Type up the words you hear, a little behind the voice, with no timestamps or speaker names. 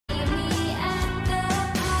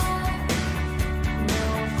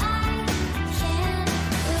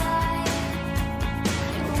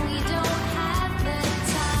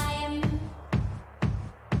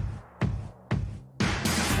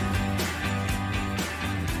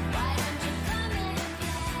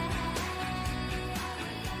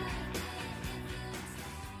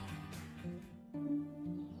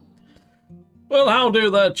Well, how do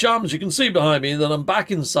there, chums? You can see behind me that I'm back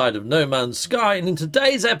inside of No Man's Sky, and in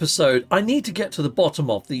today's episode, I need to get to the bottom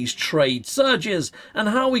of these trade surges and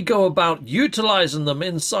how we go about utilising them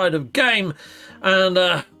inside of game. And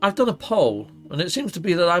I've done a poll, and it seems to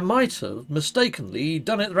be that I might have mistakenly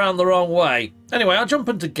done it round the wrong way. Anyway, I'll jump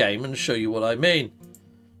into game and show you what I mean.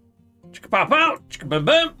 Chicka-pow-pow,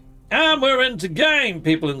 chicka-boom-boom, and we're into game,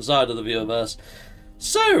 people inside of the viewerverse.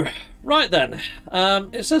 So, right then,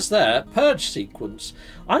 it says there, purge sequence.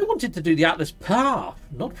 I wanted to do the Atlas path,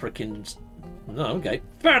 not frickin'... No, okay,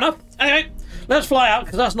 fair enough. Anyway, let's fly out,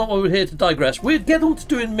 because that's not what we're here to digress. We'll get on to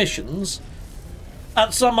doing missions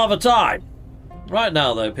at some other time. Right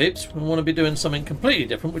now, though, peeps, we want to be doing something completely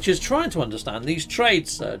different, which is trying to understand these trade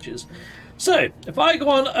surges. So, if I go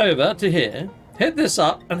on over to here, hit this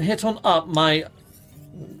up, and hit on up my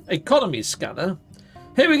economy scanner,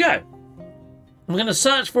 here we go. I'm going to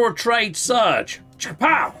search for a trade surge.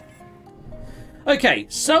 Chicka-pow! Okay,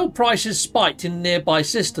 sell prices spiked in nearby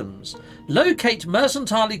systems. Locate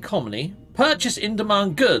mercantile economy. Purchase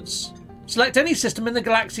in-demand goods. Select any system in the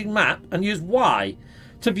galactic map and use Y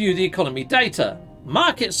to view the economy data.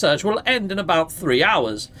 Market surge will end in about 3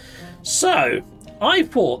 hours. So, I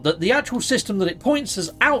thought that the actual system that it points us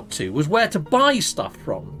out to was where to buy stuff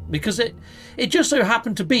from, because it just so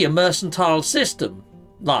happened to be a mercantile system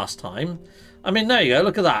last time. I mean, there you go,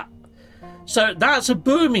 look at that. So that's a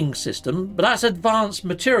booming system, but that's advanced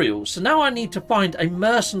materials. So now I need to find a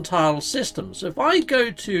mercantile system. So if I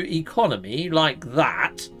go to economy like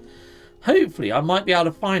that, hopefully I might be able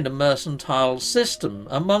to find a mercantile system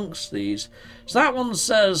amongst these. So that one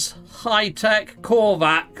says high-tech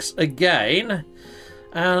Corvax again.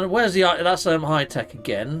 And where's the... That's high-tech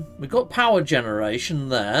again. We've got power generation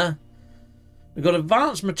there. We've got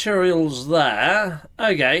advanced materials there.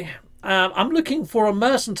 Okay. I'm looking for a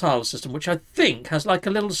mercantile system, which I think has like a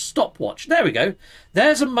little stopwatch. There we go.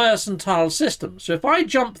 There's a mercantile system. So if I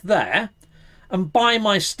jump there and buy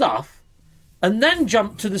my stuff and then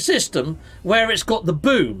jump to the system where it's got the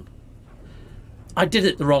boom. I did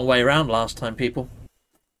it the wrong way around last time, people.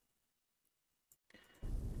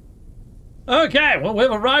 Okay, well, we've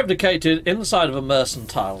arrived located inside of a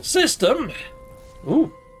mercantile system.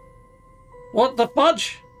 Ooh. What the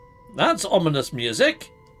fudge? That's ominous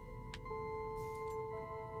music.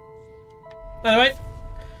 Anyway,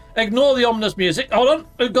 ignore the ominous music. Hold on,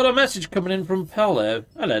 we've got a message coming in from Polo.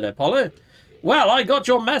 Hello there, Polo. Well, I got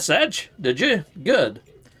your message. Did you? Good.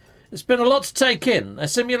 It's been a lot to take in. A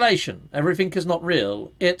simulation. Everything is not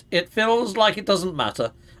real. It feels like it doesn't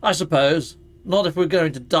matter. I suppose. Not if we're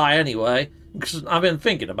going to die anyway. Because I've been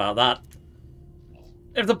thinking about that.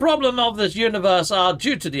 If the problem of this universe are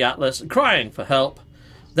due to the Atlas crying for help,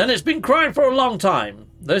 then it's been crying for a long time.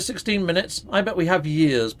 Those 16 minutes, I bet we have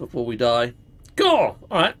years before we die. Cool.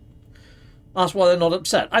 Alright. That's why they're not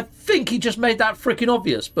upset. I think he just made that freaking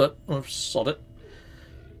obvious, but sod it.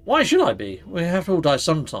 Why should I be? We have to all die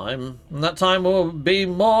sometime, and that time will be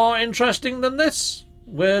more interesting than this.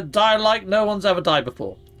 We'll die like no one's ever died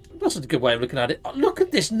before. That's a good way of looking at it. Oh, look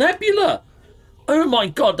at this nebula! Oh my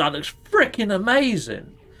god, that looks freaking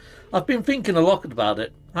amazing. I've been thinking a lot about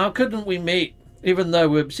it. How couldn't we meet, even though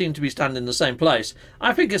we seem to be standing in the same place?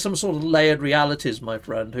 I think it's some sort of layered realities, my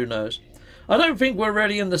friend. Who knows? I don't think we're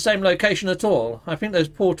really in the same location at all. I think those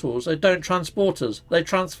portals, they don't transport us. They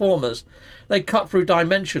transform us. They cut through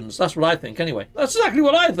dimensions. That's what I think, anyway. That's exactly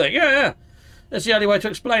what I think. Yeah. That's the only way to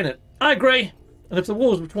explain it. I agree. And if the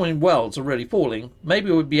walls between worlds are really falling,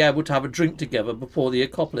 maybe we'd be able to have a drink together before the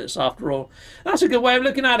apocalypse, after all. That's a good way of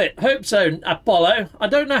looking at it. Hope so, Apollo. I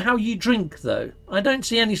don't know how you drink, though. I don't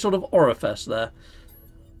see any sort of orifice there.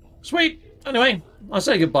 Sweet. Anyway, I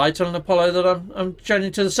say goodbye, telling Apollo that I'm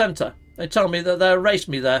journeying to the centre. They tell me that they'll race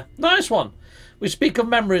me there. Nice one. We speak of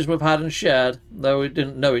memories we've had and shared, though we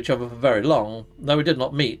didn't know each other for very long, though we did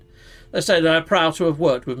not meet. They say they're proud to have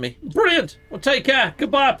worked with me. Brilliant. Well, take care.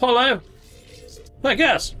 Goodbye, Apollo. I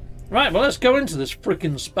guess. Right, well, let's go into this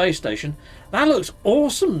freaking space station. That looks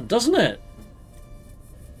awesome, doesn't it? It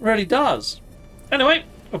really does. Anyway,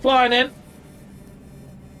 we're flying in.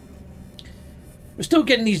 We're still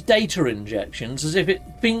getting these data injections as if it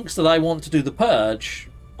thinks that I want to do the purge.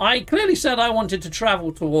 I clearly said I wanted to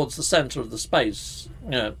travel towards the centre of the space,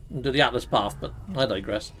 you know, and do the Atlas path, but I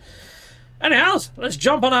digress. Anyhow, let's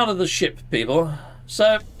jump on out of the ship, people.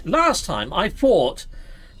 So, last time I thought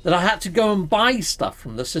that I had to go and buy stuff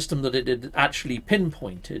from the system that it had actually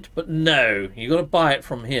pinpointed, but no, you got to buy it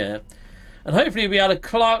from here. And hopefully we'll be able to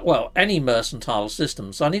clark, well, any mercantile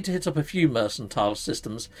system. So I need to hit up a few mercantile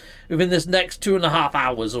systems within this next 2.5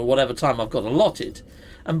 hours or whatever time I've got allotted,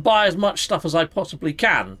 and buy as much stuff as I possibly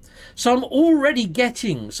can. So I'm already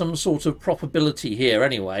getting some sort of probability here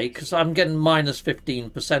anyway, because I'm getting minus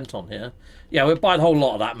 15% on here. Yeah, we'll buy the whole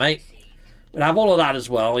lot of that, mate. We'll have all of that as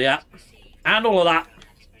well, yeah. And all of that.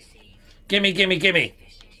 Gimme, gimme, gimme.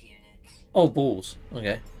 Oh, balls.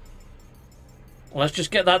 Okay. Well, let's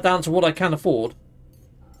just get that down to what I can afford.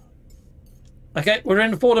 Okay, we're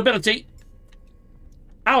in affordability.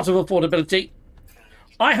 Out of affordability.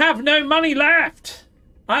 I have no money left.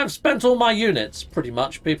 I have spent all my units, pretty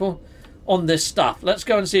much, people, on this stuff. Let's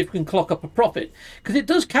go and see if we can clock up a profit. Because it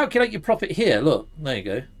does calculate your profit here. Look, there you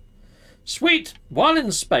go. Sweet. While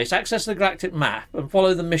in space, access the galactic map and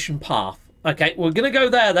follow the mission path. Okay, we're going to go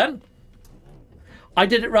there then. I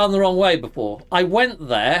did it round the wrong way before. I went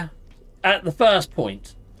there at the first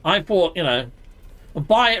point. I thought, you know, I'll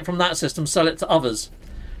buy it from that system, sell it to others.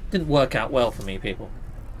 Didn't work out well for me, people.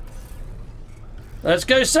 Let's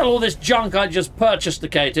go sell all this junk I just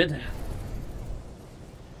purchased-icated.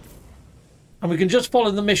 And we can just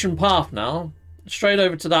follow the mission path now. Straight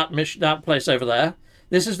over to that place over there.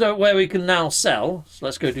 This is where we can now sell. So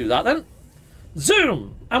let's go do that then.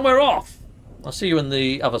 Zoom! And we're off. I'll see you in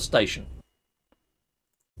the other station.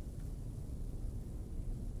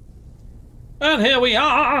 And here we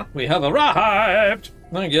are. We have arrived.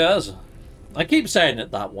 I guess. I keep saying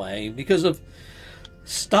it that way because of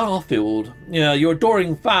Starfield. Yeah, your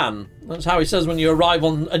adoring fan. That's how he says when you arrive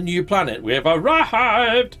on a new planet. We have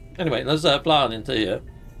arrived. Anyway, let's fly on into here.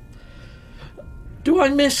 Do I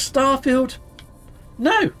miss Starfield?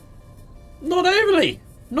 No. Not overly.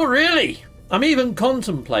 Not really. I'm even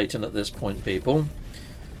contemplating at this point, people.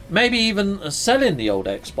 Maybe even selling the old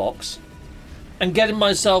Xbox and getting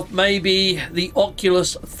myself maybe the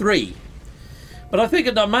Oculus 3. But I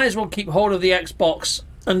figured I might as well keep hold of the Xbox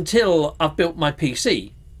until I've built my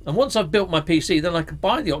PC. And once I've built my PC, then I can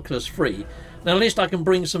buy the Oculus 3. And at least I can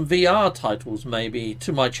bring some VR titles maybe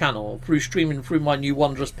to my channel through streaming through my new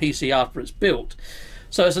wondrous PC after it's built.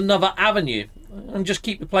 So it's another avenue. And just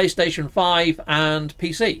keep the PlayStation 5 and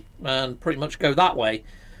PC and pretty much go that way.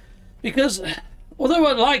 Because although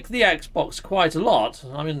I like the Xbox quite a lot,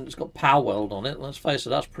 I mean, it's got Power World on it. Let's face it,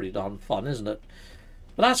 that's pretty darn fun, isn't it?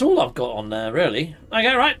 But that's all I've got on there, really.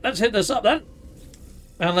 Okay, right, let's hit this up then.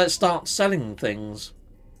 And let's start selling things.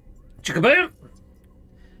 Chickaboom!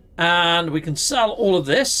 And we can sell all of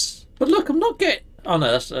this. But look, I'm not getting... Oh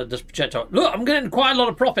no, that's just projectile. Look, I'm getting quite a lot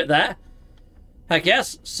of profit there. Heck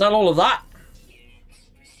yes, sell all of that.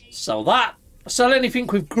 Sell that. Sell anything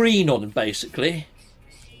with green on it, basically.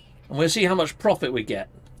 And we'll see how much profit we get.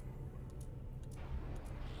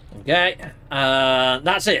 Okay,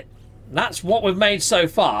 that's it. That's what we've made so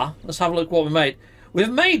far. Let's have a look what we made. We've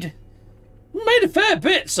made a fair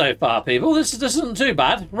bit so far, people. This isn't too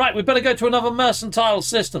bad. Right, we better go to another mercantile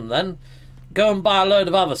system then. Go and buy a load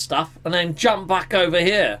of other stuff and then jump back over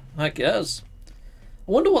here, I guess.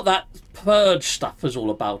 I wonder what that purge stuff is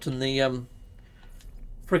all about and the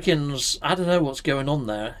frickin', I don't know what's going on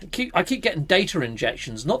there. I keep getting data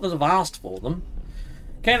injections, not that I've asked for them.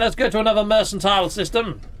 Okay, let's go to another mercantile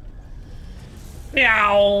system.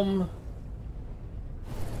 Meow.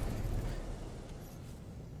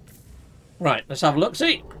 Right, let's have a look.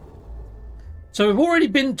 See. So we've already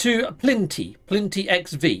been to Plenty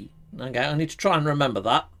XV. Okay, I need to try and remember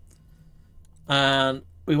that. And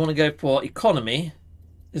we want to go for economy.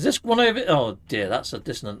 Is this one over? Oh dear, that's a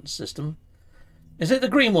dissonant system. Is it the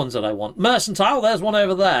green ones that I want? Mercantile, there's one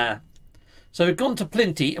over there. So we've gone to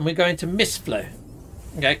Plenty and we're going to Misflow.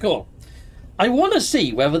 Okay, cool. I want to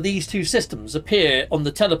see whether these two systems appear on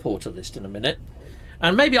the teleporter list in a minute.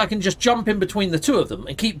 And maybe I can just jump in between the two of them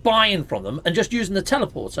and keep buying from them and just using the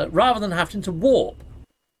teleporter rather than having to warp.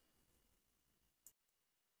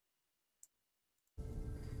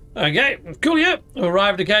 Okay, coolio.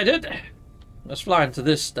 Arrived located. Let's fly into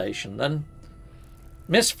this station then.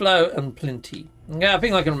 Misflow and Plenty. Yeah, I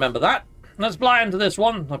think I can remember that. Let's fly into this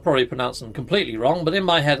one. I probably pronounced them completely wrong, but in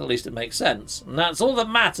my head at least it makes sense. And that's all that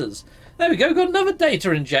matters. There we go, got another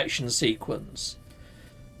data injection sequence.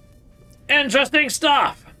 Interesting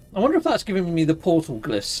stuff. I wonder if that's giving me the portal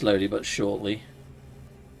glyphs slowly but surely.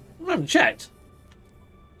 I haven't checked.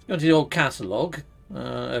 Let's go to the old catalogue.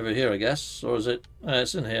 Over here, I guess. Or is it?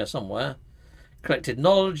 It's in here somewhere. Collected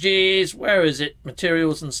knowledges. Where is it?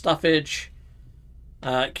 Materials and stuffage.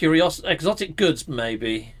 Exotic goods,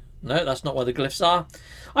 maybe. No, that's not where the glyphs are.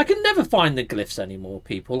 I can never find the glyphs anymore,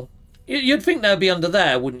 people. You'd think they'd be under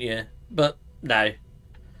there, wouldn't you? But no.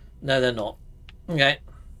 No, they're not. Okay.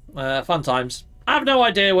 Fun times. I have no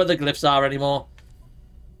idea where the glyphs are anymore.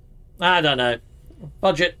 I don't know.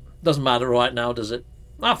 Budget doesn't matter right now, does it?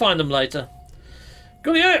 I'll find them later.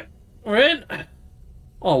 Coolio, we're in.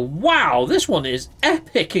 Oh wow, this one is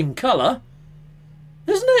epic in colour,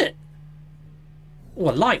 isn't it? Oh,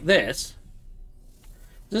 I like this.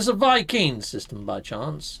 Is this a Viking system by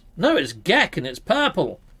chance? No, it's Gek and it's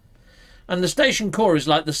purple. And the station core is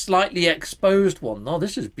like the slightly exposed one. Oh,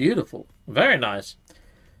 this is beautiful. Very nice.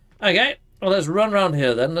 Okay, well, let's run around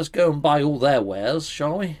here then. Let's go and buy all their wares,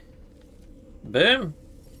 shall we? Boom.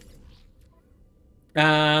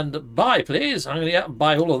 And buy, please. I'm going to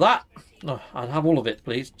buy all of that. Oh, I'll have all of it,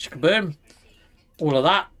 please. Chicka-boom. All of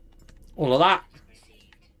that. All of that.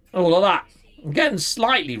 All of that. I'm getting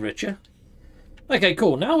slightly richer. Okay,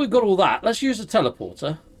 cool. Now we've got all that. Let's use the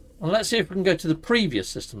teleporter. And let's see if we can go to the previous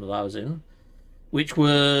system that I was in. Which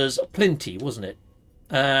was Plinty, wasn't it?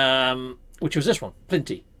 Which was this one.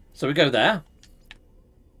 Plinty. So we go there.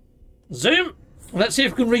 Zoom. Let's see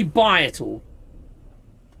if we can rebuy it all.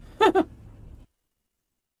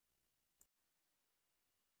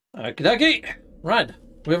 Okie dokie. Right.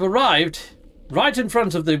 We've arrived right in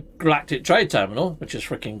front of the Galactic Trade Terminal, which is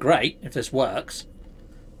freaking great if this works.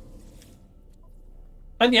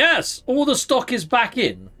 And yes, all the stock is back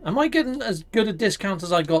in. Am I getting as good a discount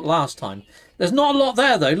as I got last time? There's not a lot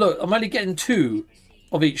there though. Look, I'm only getting 2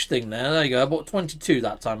 of each thing there. There you go. I bought 22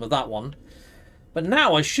 that time of that one. But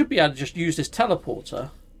now I should be able to just use this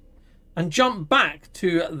teleporter and jump back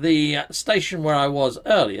to the station where I was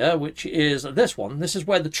earlier, which is this one. This is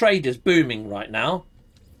where the trade is booming right now.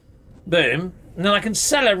 Boom. And then I can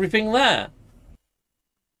sell everything there.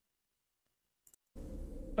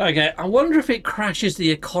 Okay, I wonder if it crashes the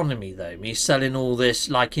economy, though, me selling all this,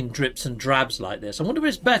 like, in drips and drabs like this. I wonder if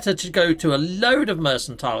it's better to go to a load of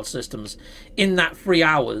mercantile systems in that 3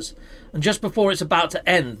 hours, and just before it's about to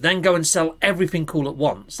end, then go and sell everything all at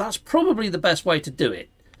once. That's probably the best way to do it.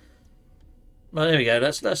 Well, there we go.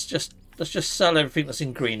 Let's just sell everything that's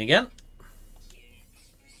in green again.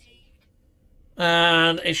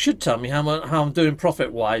 And it should tell me how I'm doing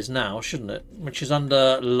profit-wise now, shouldn't it? Which is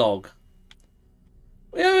under log.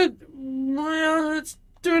 Yeah, well, it's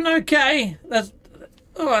doing okay.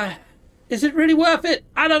 Is it really worth it?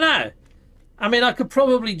 I don't know. I mean, I could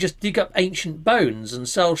probably just dig up ancient bones and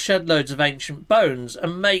sell shed loads of ancient bones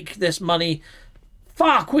and make this money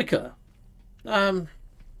far quicker. And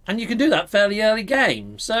you can do that fairly early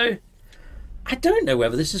game. So, I don't know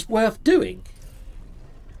whether this is worth doing.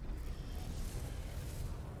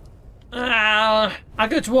 I'll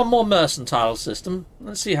go to one more mercantile system.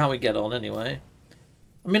 Let's see how we get on anyway.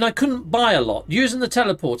 I mean, I couldn't buy a lot. Using the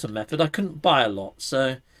teleporter method, I couldn't buy a lot.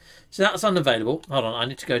 So that's unavailable. Hold on, I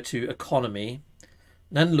need to go to economy.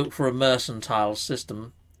 Then look for a mercantile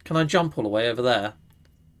system. Can I jump all the way over there?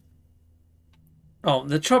 Oh,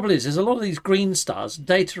 the trouble is a lot of these green stars,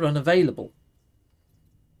 data are unavailable.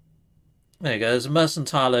 There you go, there's a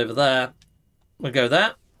mercantile over there. We'll go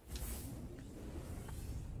there.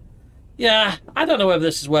 Yeah, I don't know whether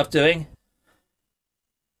this is worth doing.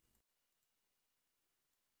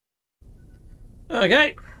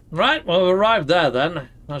 Okay, right, well, we've arrived there then.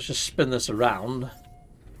 Let's just spin this around.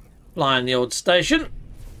 Fly in the old station.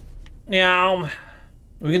 Yeah,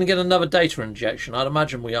 we're going to get another data injection. I'd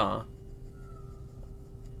imagine we are.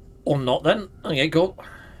 Or not then. Okay, cool.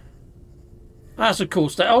 That's a cool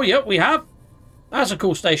station. Oh, yep, we have. That's a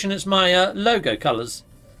cool station. It's my logo colours.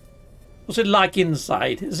 What's it like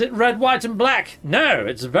inside? Is it red, white and black? No,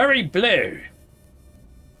 it's very blue.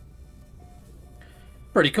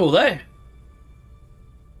 Pretty cool there.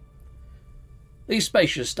 These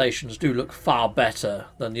spacious stations do look far better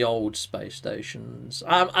than the old space stations.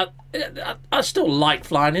 I still like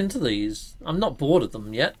flying into these. I'm not bored of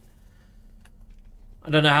them yet. I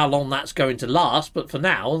don't know how long that's going to last, but for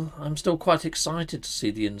now, I'm still quite excited to see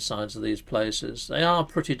the insides of these places. They are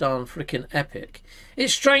pretty darn freaking epic.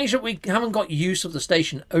 It's strange that we haven't got use of the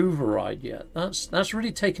station override yet. That's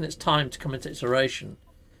really taken its time to come into iteration.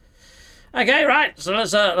 Okay, right. So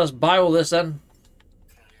let's buy all this then.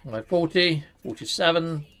 Buy 40,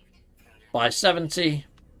 47, buy 70.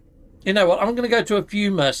 You know what? I'm going to go to a few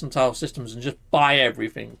mercantile systems and just buy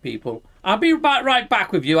everything, people. I'll be right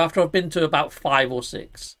back with you after I've been to about 5 or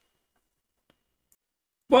 6.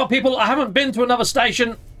 Well, people, I haven't been to another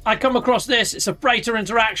station. I come across this. It's a freighter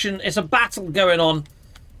interaction. It's a battle going on.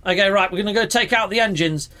 Okay, right. We're going to go take out the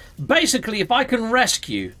engines. Basically, if I can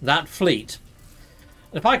rescue that fleet,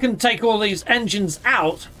 if I can take all these engines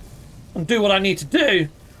out and do what I need to do,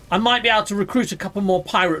 I might be able to recruit a couple more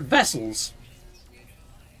pirate vessels.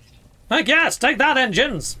 Heck yes, take that,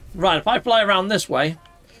 engines. Right, if I fly around this way.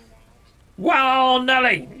 Well,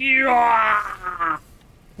 Nelly! Yeah!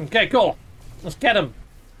 Okay, cool. Let's get him.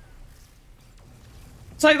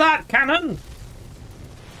 Take that, cannon!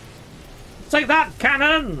 Take that,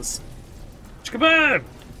 cannons! Kaboom!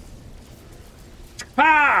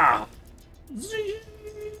 Pow!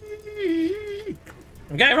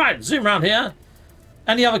 Okay, right, zoom around here.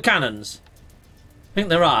 Any other cannons? I think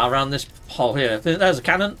there are around this hole here. There's a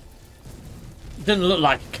cannon. Didn't look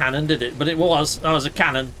like a cannon, did it? But it was. That was a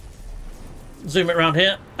cannon. Zoom it around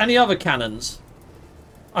here. Any other cannons?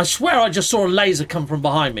 I swear I just saw a laser come from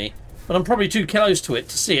behind me, but I'm probably too close to it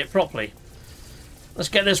to see it properly. Let's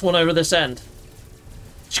get this one over this end.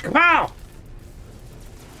 Chikapow!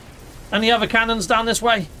 Any other cannons down this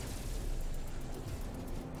way?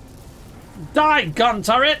 Die, gun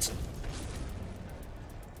turret!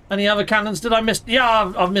 Any other cannons? Did I miss?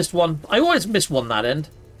 Yeah, I've missed one. I always miss one that end.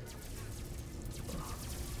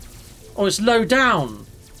 Oh, it's low down.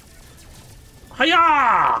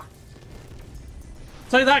 Hiya!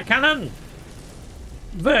 Take that, cannon!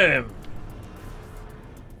 Boom!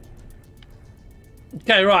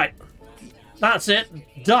 Okay, right. That's it.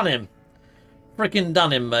 Done him. Freaking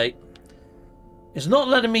done him, mate. It's not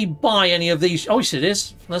letting me buy any of these. Oh, yes, it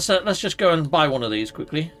is. Let's just go and buy one of these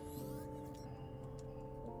quickly.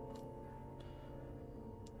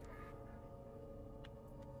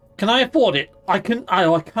 Can I afford it? I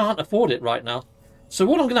can't afford it right now. So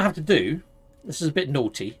what I'm going to have to do, this is a bit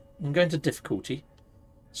naughty. I'm going to difficulty.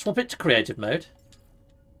 Swap it to creative mode.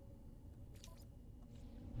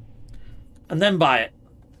 And then buy it.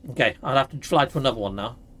 Okay, I'll have to fly to another one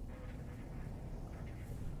now.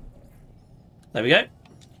 There we go.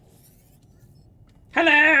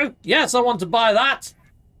 Hello! Yes, I want to buy that.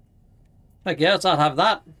 Heck yes, I'll have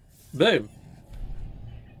that. Boom.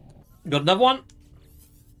 Got another one.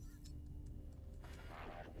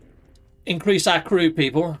 Increase our crew,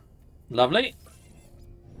 people. Lovely.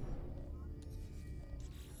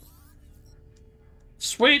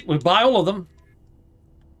 Sweet, we buy all of them.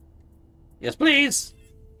 Yes, please.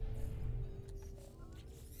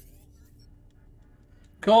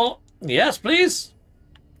 Cool. Yes, please.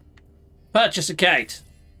 Purchase a Kate.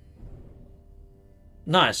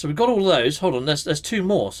 Nice. So we've got all of those. Hold on. There's two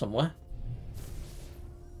more somewhere.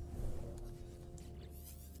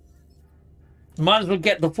 Might as well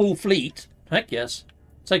get the full fleet. Heck yes.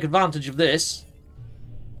 Take advantage of this.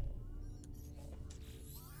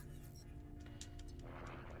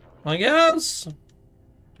 I guess.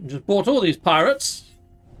 Just bought all these pirates.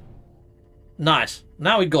 Nice.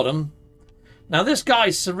 Now we got them. Now this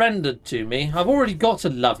guy surrendered to me. I've already got a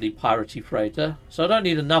lovely piratey freighter, so I don't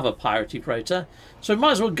need another piratey freighter. So we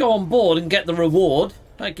might as well go on board and get the reward,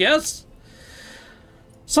 I guess.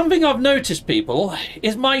 Something I've noticed, people,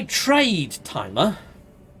 is my trade timer,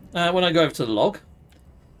 when I go over to the log,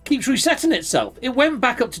 keeps resetting itself. It went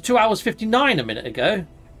back up to 2 hours 59 a minute ago.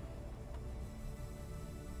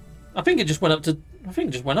 I think it just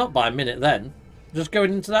went up by a minute then. Just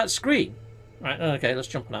going into that screen. Right, okay, let's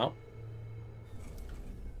jump out.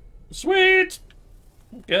 Sweet!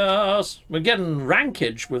 Yes! We're getting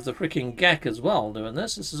rankage with the freaking Gek as well doing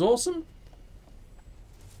this. This is awesome.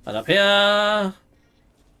 And up here.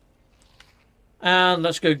 And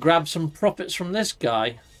let's go grab some profits from this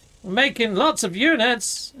guy. We're making lots of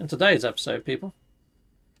units in today's episode, people.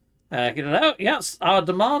 Get it out. Yes, our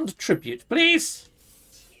demand tribute, please.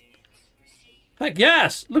 Heck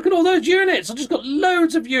yes! Look at all those units. I just got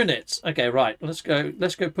loads of units. Okay, right. Let's go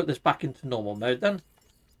put this back into normal mode then.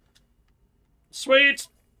 Sweet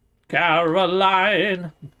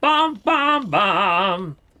Caroline. Bum bum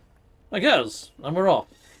bum. I guess, and we're off.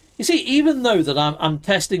 You see, even though that I'm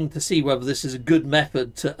testing to see whether this is a good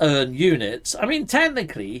method to earn units, I mean,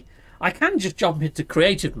 technically, I can just jump into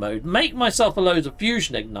creative mode, make myself a load of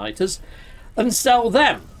fusion igniters, and sell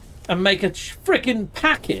them, and make a frickin'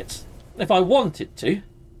 packet if I wanted to.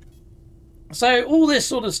 So all this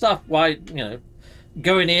sort of stuff, why, you know,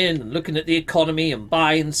 going in and looking at the economy and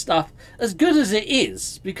buying stuff, as good as it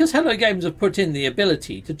is, because Hello Games have put in the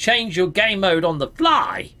ability to change your game mode on the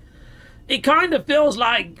fly, it kind of feels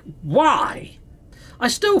like, why? I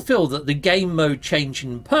still feel that the game mode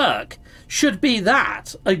changing perk should be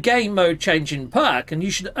that, a game mode changing perk, and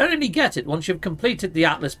you should only get it once you've completed the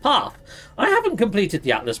Atlas path. I haven't completed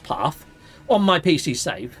the Atlas path on my PC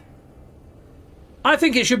save. I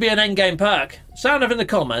think it should be an endgame perk. Sound off in the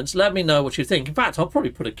comments, let me know what you think. In fact, I'll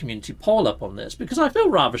probably put a community poll up on this, because I feel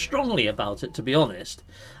rather strongly about it, to be honest.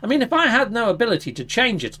 I mean, if I had no ability to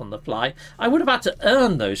change it on the fly, I would have had to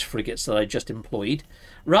earn those frigates that I just employed,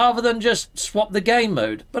 rather than just swap the game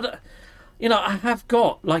mode. But, you know, I have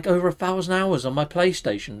got like over 1,000 hours on my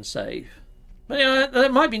PlayStation save. But you know, there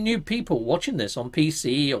might be new people watching this on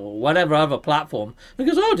PC or whatever other platform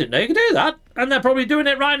because, oh, I didn't know you could do that. And they're probably doing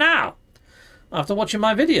it right now after watching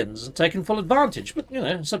my videos and taking full advantage. But, you know,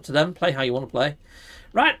 it's up to them. Play how you want to play.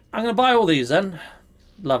 Right, I'm going to buy all these then.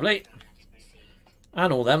 Lovely.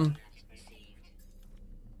 And all them.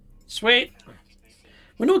 Sweet.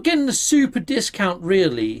 We're not getting the super discount,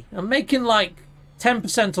 really. I'm making like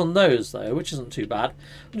 10% on those, though, which isn't too bad.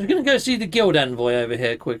 I'm just going to go see the Guild Envoy over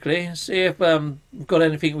here quickly. See if we've got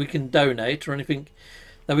anything we can donate or anything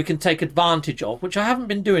that we can take advantage of, which I haven't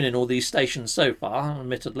been doing in all these stations so far,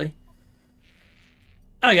 admittedly.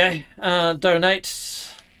 Okay,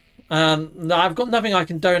 donate. No, I've got nothing I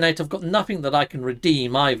can donate. I've got nothing that I can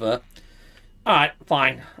redeem either. Alright,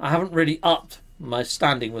 fine. I haven't really upped my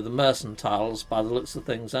standing with the mercentiles by the looks of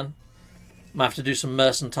things then. Might have to do some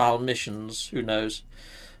mercantile missions. Who knows?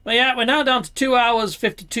 But yeah, we're now down to 2 hours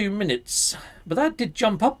 52 minutes. But that did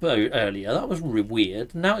jump up earlier. That was really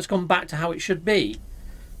weird. Now it's gone back to how it should be.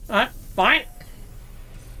 Alright, fine.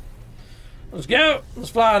 Let's go. Let's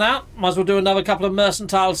fly on out. Might as well do another couple of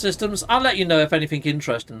mercantile systems. I'll let you know if anything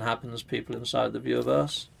interesting happens, people inside the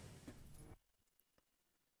viewerverse.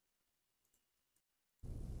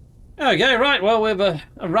 Okay, right. Well, we've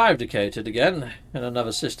arrived again in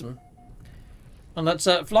another system. And let's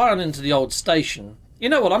fly on into the old station. You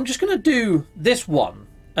know what? I'm just going to do this one.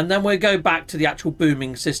 And then we'll go back to the actual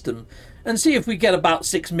booming system. And see if we get about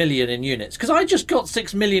 6 million in units. Because I just got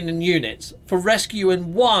 6 million in units for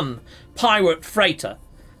rescuing one pirate freighter.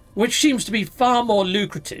 Which seems to be far more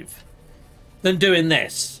lucrative than doing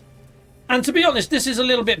this. And to be honest, this is a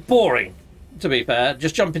little bit boring. To be fair,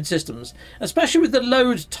 just jumping systems. Especially with the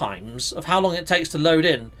load times of how long it takes to load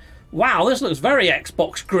in. Wow, this looks very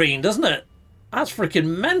Xbox green, doesn't it? That's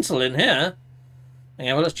freaking mental in here.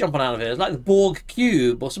 Okay, well, let's jump on out of here. It's like the Borg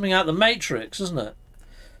Cube or something out of the Matrix, isn't it?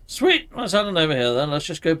 Sweet. Let's head on over here then. Let's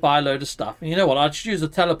just go buy a load of stuff. And you know what? I'll just use a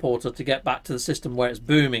teleporter to get back to the system where it's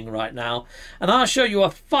booming right now. And I'll show you a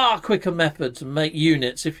far quicker method to make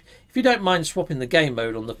units. If you don't mind swapping the game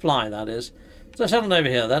mode on the fly, that is. So let's head on over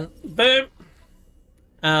here then. Boom.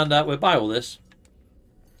 And we'll buy all this.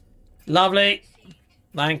 Lovely.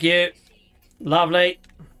 Thank you. Lovely.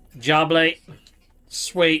 Jubbly.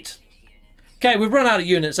 Sweet. Okay, we've run out of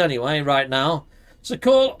units anyway right now. So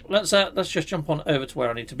cool. Let's just jump on over to where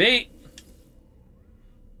I need to be.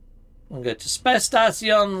 I'll go to space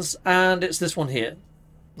stations, and it's this one here.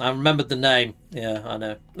 I remembered the name. Yeah, I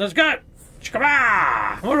know. Let's go.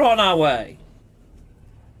 We're on our way.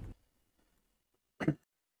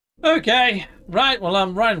 Okay, right. Well,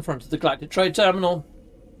 I'm right in front of the Galactic Trade Terminal,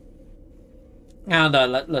 and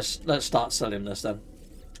let's start selling this then.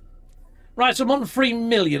 Right, so I'm on 3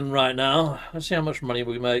 million right now. Let's see how much money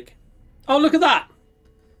we make. Oh, look at that!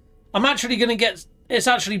 I'm actually going to get... It's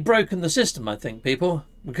actually broken the system, I think, people.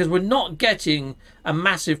 Because we're not getting a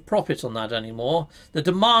massive profit on that anymore. The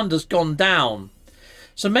demand has gone down.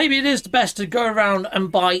 So maybe it is best to go around and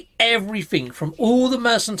buy everything from all the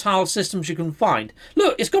mercantile systems you can find.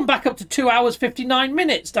 Look, it's gone back up to 2 hours 59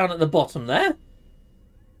 minutes down at the bottom there.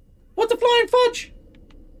 What the flying fudge?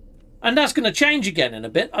 And that's going to change again in a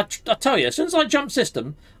bit. I tell you, as soon as I jump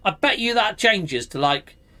system, I bet you that changes to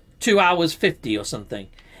like 2 hours 50 or something.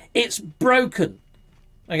 It's broken.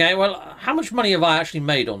 Okay, well, how much money have I actually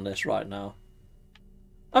made on this right now?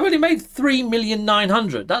 I've only made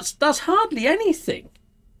 3,900,000. That's hardly anything.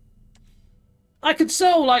 I could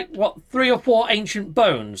sell like, what, 3 or 4 ancient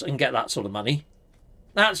bones and get that sort of money.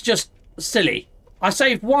 That's just silly. I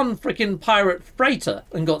saved one freaking pirate freighter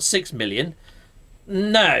and got 6 million.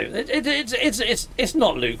 No, it's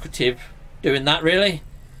not lucrative doing that, really.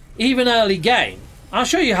 Even early game. I'll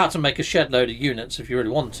show you how to make a shed load of units if you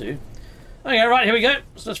really want to. Okay, right, here we go.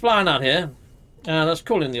 So let's fly on out here. Let's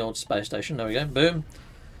call in the old space station. There we go. Boom.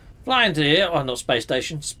 Fly into here. Oh, not space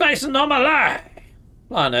station. Space anomaly!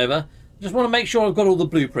 Flying over. Just want to make sure I've got all the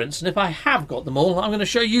blueprints. And if I have got them all, I'm going to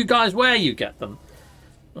show you guys where you get them.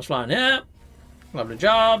 Let's fly in here. Lovely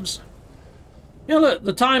jobs. Yeah, look,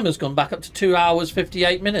 the timer's gone back up to 2 hours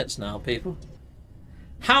 58 minutes now, people.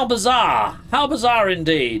 How bizarre. How bizarre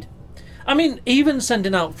indeed. I mean, even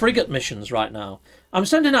sending out frigate missions right now. I'm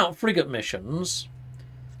sending out frigate missions,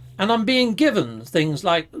 and I'm being given things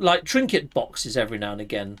like trinket boxes every now and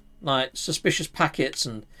again, like suspicious packets,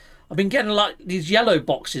 and I've been getting like these yellow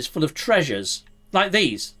boxes full of treasures, like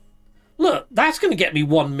these. Look, that's going to get me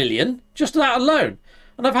 1 million, just that alone.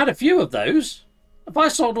 And I've had a few of those. If I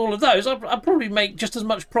sold all of those, I'd probably make just as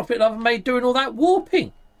much profit I've made doing all that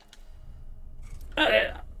warping.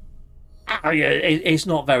 Yeah, it's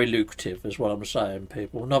not very lucrative, is what I'm saying,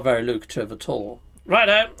 people. Not very lucrative at all.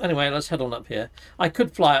 Righto. Anyway, let's head on up here. I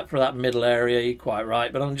could fly up for that middle area, you're quite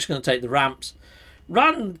right, but I'm just going to take the ramps.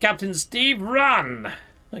 Run, Captain Steve, run!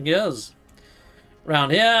 Thank yous.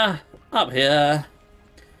 Round here, up here.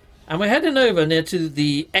 And we're heading over near to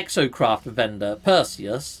the exocraft vendor,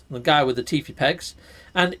 Perseus, the guy with the teethy pegs,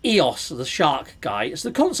 and Eos, the shark guy. It's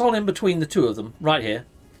the console in between the two of them, right here.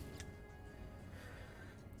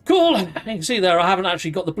 Cool. You can see there I haven't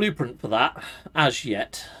actually got the blueprint for that as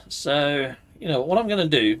yet. So, you know, what I'm going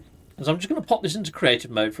to do is I'm just going to pop this into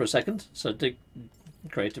creative mode for a second. So, dig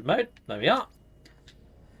creative mode. There we are.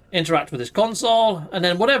 Interact with this console, and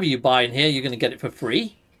then whatever you buy in here, you're going to get it for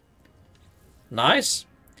free. Nice.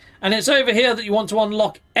 And it's over here that you want to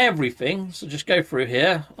unlock everything. So just go through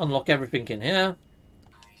here, unlock everything in here.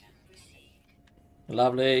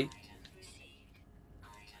 Lovely.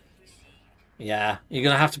 Yeah, you're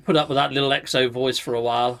going to have to put up with that little exo voice for a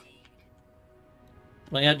while.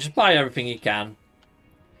 But yeah, just buy everything you can.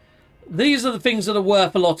 These are the things that are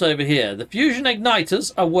worth a lot over here. The fusion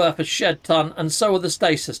igniters are worth a shed ton, and so are the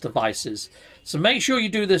stasis devices. So make sure you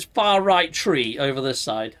do this far right tree over this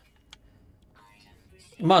side.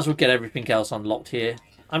 You might as well get everything else unlocked here.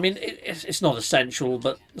 I mean, it's not essential,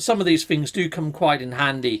 but some of these things do come quite in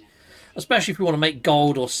handy. Especially if you want to make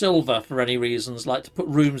gold or silver for any reasons, like to put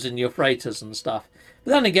rooms in your freighters and stuff.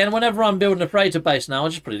 But then again, whenever I'm building a freighter base now, I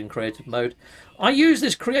just put it in creative mode. I use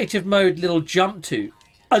this creative mode little jump to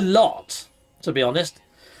a lot, to be honest.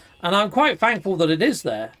 And I'm quite thankful that it is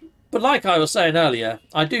there. But like I was saying earlier,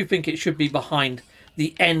 I do think it should be behind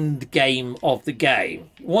the end game of the game.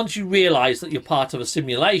 Once you realise that you're part of a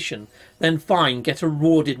simulation, then fine, get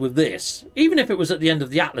rewarded with this. Even if it was at the end of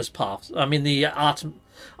the Atlas path, I mean the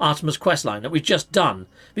Artemis questline that we've just done.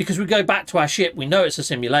 Because we go back to our ship, we know it's a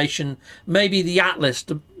simulation. Maybe the Atlas,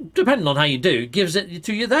 depending on how you do, gives it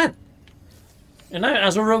to you then. You know,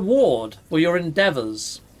 as a reward for your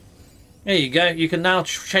endeavours. There you go. You can now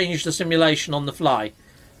change the simulation on the fly.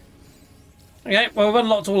 Okay, well, we've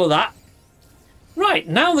unlocked all of that. Right,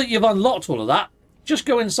 now that you've unlocked all of that, just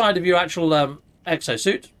go inside of your actual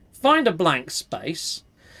exosuit, find a blank space,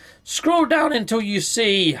 scroll down until you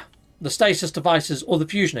see the stasis devices or the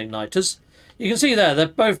fusion igniters. You can see there, they're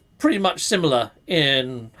both pretty much similar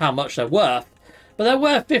in how much they're worth, but they're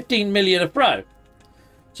worth 15 million a pro.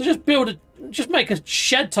 So just make a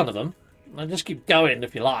shed ton of them, and just keep going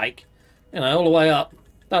if you like, you know, all the way up.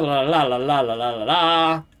 La la la la la la la la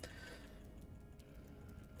la.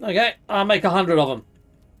 Okay, I'll make 100 of them.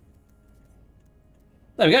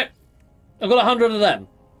 There we go. I've got 100 of them.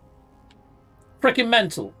 Frickin'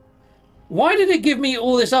 mental. Why did it give me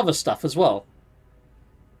all this other stuff as well?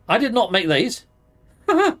 I did not make these.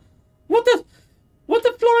 What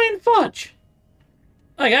the flying fudge?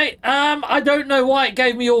 Okay, I don't know why it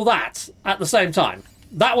gave me all that at the same time.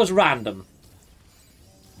 That was random.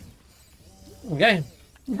 Okay.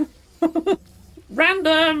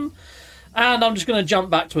 Random! And I'm just going to jump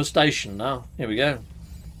back to a station now. Here we go.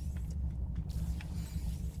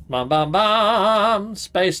 Bam, bam, bam.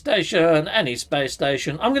 Space station. Any space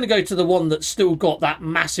station. I'm going to go to the one that's still got that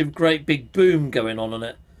massive, great big boom going on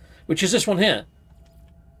it. Which is this one here.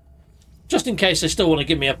 Just in case they still want to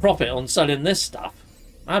give me a profit on selling this stuff.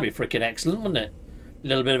 That'd be freaking excellent, wouldn't it? A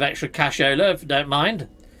little bit of extra cashola, if you don't mind.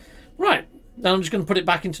 Right. Now I'm just going to put it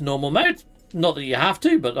back into normal mode. Not that you have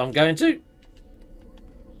to, but I'm going to.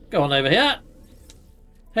 Go on over here.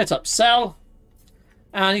 Hit up sell.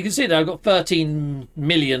 And you can see there I've got 13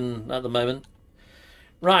 million at the moment.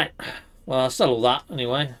 Right. Well, I'll sell all that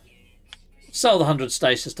anyway. Sell the 100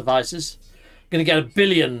 stasis devices. Going to get 1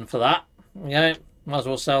 billion for that. Okay. Might as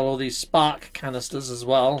well sell all these spark canisters as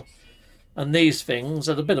well. And these things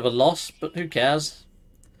at a bit of a loss, but who cares?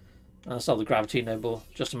 I'll sell the gravity noble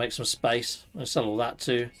just to make some space. I'll sell all that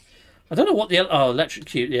too. I don't know what the... Oh,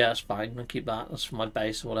 electrocute. Yeah, that's fine. I'll keep that. That's for my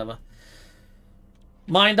base or whatever.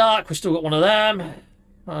 Mind arc. We've still got one of them.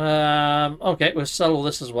 Okay, we'll sell all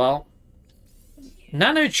this as well.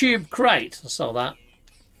 Nanotube crate. I'll sell that.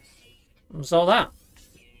 I'll sell that.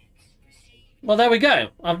 Well, there we go.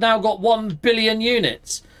 I've now got 1 billion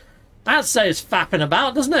units. That says fapping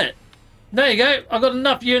about, doesn't it? There you go. I've got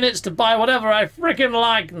enough units to buy whatever I frickin'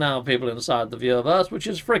 like now, people inside the viewerverse, which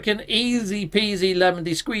is frickin' easy peasy,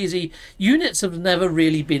 lemony squeezy. Units have never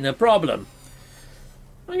really been a problem.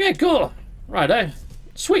 Okay, cool. Righto.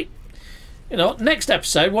 Sweet. You know, next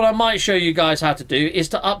episode, what I might show you guys how to do is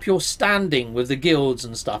to up your standing with the guilds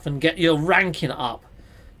and stuff and get your ranking up.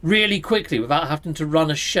 really quickly without having to run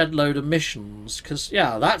a shed load of missions. Because,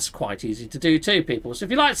 yeah, that's quite easy to do too, people. So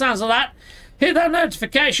if you like the sounds of that, hit that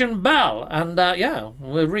notification bell. And, yeah,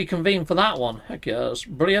 we'll reconvene for that one. Heck yes,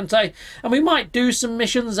 brilliant, eh? And we might do some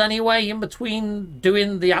missions anyway in between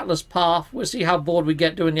doing the Atlas Path. We'll see how bored we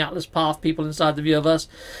get doing the Atlas Path, people inside the viewerverse.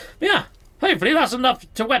 But, yeah. Hopefully that's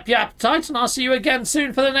enough to whet your appetite, and I'll see you again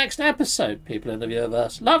soon for the next episode, people in the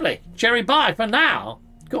viewerverse. Lovely. Cherry bye for now.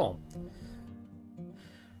 Go on.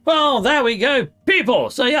 Well, there we go, people.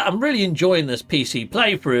 So yeah, I'm really enjoying this PC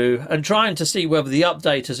playthrough and trying to see whether the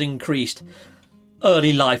update has increased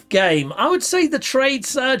early life game. I would say the trade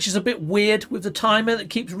surge is a bit weird with the timer that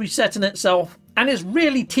keeps resetting itself, and it's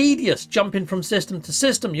really tedious jumping from system to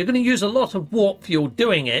system. You're going to use a lot of warp fuel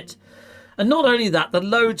doing it. And not only that, the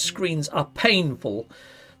load screens are painful.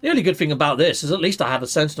 The only good thing about this is at least I have a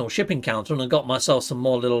Sentinel shipping counter and I got myself some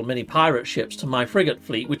more little mini pirate ships to my frigate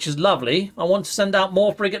fleet, which is lovely. I want to send out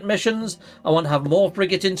more frigate missions. I want to have more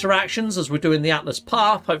frigate interactions as we're doing the Atlas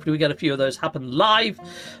Path. Hopefully we get a few of those happen live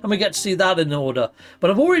and we get to see that in order. But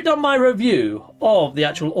I've already done my review of the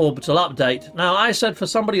actual Orbital update. Now, I said for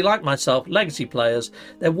somebody like myself, legacy players,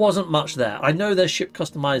 there wasn't much there. I know there's ship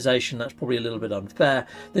customization. That's probably a little bit unfair.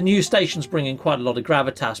 The new stations bring in quite a lot of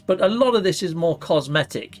gravitas, but a lot of this is more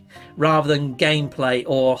cosmetic rather than gameplay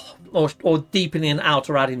or deepening out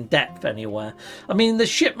or adding depth anywhere. I mean, the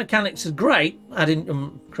ship mechanics is great,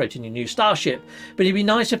 creating your new starship, but it'd be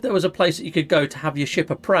nice if there was a place that you could go to have your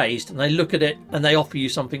ship appraised and they look at it and they offer you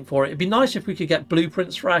something for it. It'd be nice if we could get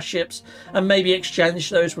blueprints for our ships and maybe exchange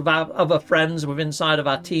those with our other friends with inside of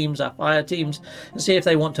our teams, our fire teams, and see if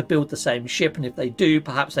they want to build the same ship, and if they do,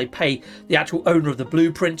 perhaps they pay the actual owner of the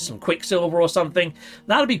blueprint some quicksilver or something.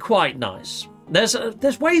 That'd be quite nice.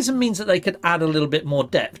 There's ways and means that they could add a little bit more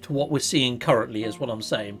depth to what we're seeing currently, is what I'm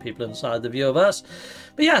saying, people inside the viewerverse.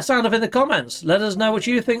 But yeah, sound off in the comments. Let us know what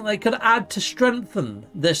you think they could add to strengthen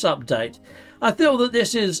this update. I feel that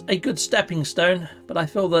this is a good stepping stone, but I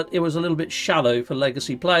feel that it was a little bit shallow for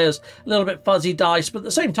legacy players, a little bit fuzzy dice, but at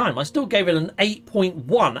the same time, I still gave it an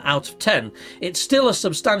 8.1 out of 10. It's still a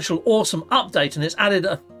substantial, awesome update, and it's added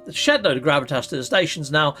a shed load of gravitas to the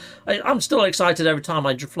stations now. I'm still excited every time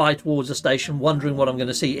I fly towards a station, wondering what I'm going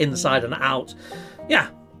to see inside and out. Yeah,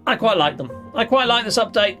 I quite like them. I quite like this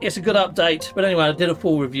update. It's a good update. But anyway, I did a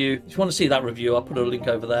full review. If you want to see that review, I'll put a link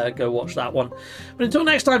over there. Go watch that one. But until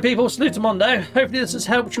next time, people, salute Mondo. Hopefully this has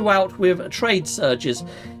helped you out with trade surges.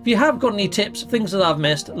 If you have got any tips, things that I've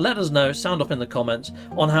missed, let us know. Sound off in the comments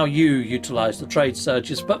on how you utilise the trade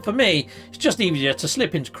surges. But for me, it's just easier to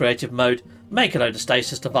slip into creative mode, make a load of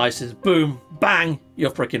stasis devices, boom, bang,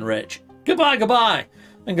 you're freaking rich. Goodbye, goodbye,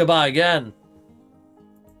 and goodbye again.